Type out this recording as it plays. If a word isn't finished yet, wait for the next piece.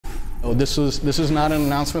No, this is not an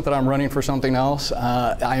announcement that I'm running for something else.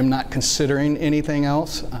 I am not considering anything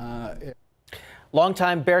else.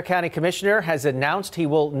 Longtime Bexar County Commissioner has announced he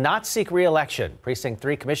will not seek re-election. Precinct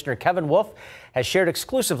 3 Commissioner Kevin Wolff has shared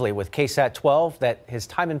exclusively with KSAT 12 that his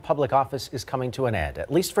time in public office is coming to an end,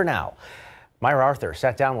 at least for now. Myra Arthur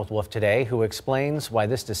sat down with Wolff today, who explains why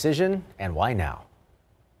this decision and why now.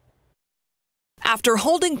 After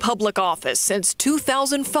holding public office since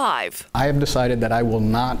 2005, I have decided that I will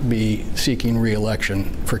not be seeking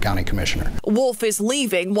re-election for county commissioner. Wolff is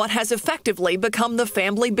leaving what has effectively become the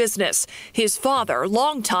family business. His father,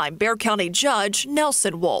 longtime Bexar County Judge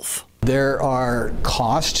Nelson Wolff. There are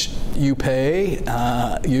costs you pay,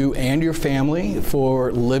 you and your family,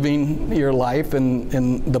 for living your life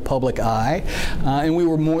in the public eye, and we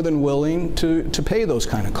were more than willing to pay those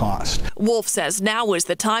kind of costs. Wolff says now is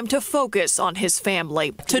the time to focus on his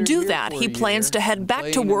family. To do that, he plans to head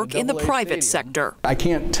back to work in the private sector. I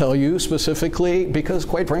can't tell you specifically because,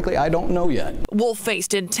 quite frankly, I don't know yet. Wolff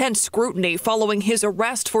faced intense scrutiny following his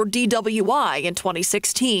arrest for DWI in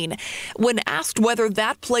 2016. When asked whether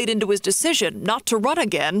that played into his decision not to run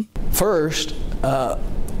again. First,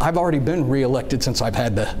 I've already been re-elected since I've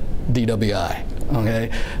had the DWI. Okay,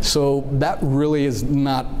 so that really is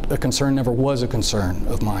not a concern, never was a concern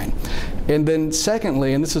of mine. And then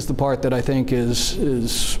secondly, and this is the part that I think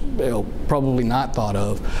is probably not thought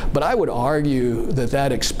of, but I would argue that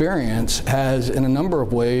that experience has in a number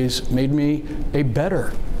of ways made me a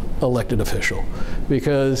better elected official,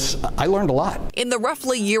 because I learned a lot. In the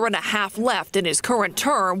roughly year and a half left in his current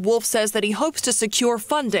term, Wolff says that he hopes to secure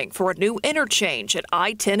funding for a new interchange at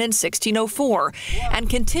I-10 and 1604 and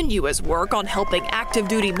continue his work on helping active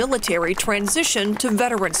duty military transition to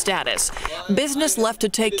veteran status. Business left to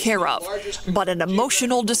take care of, but an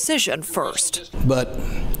emotional decision first. But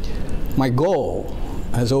my goal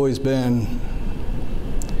has always been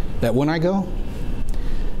that when I go,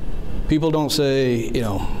 people don't say,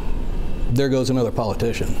 there goes another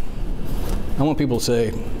politician. I want people to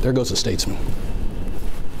say, there goes a statesman.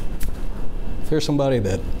 There's somebody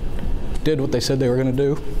that did what they said they were going to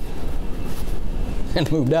do and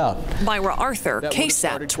moved out. Myra Arthur,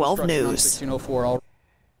 KSAT 12 News.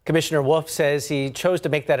 Commissioner Wolff says he chose to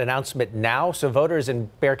make that announcement now, so voters in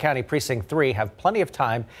Bexar County Precinct 3 have plenty of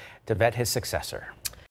time to vet his successor.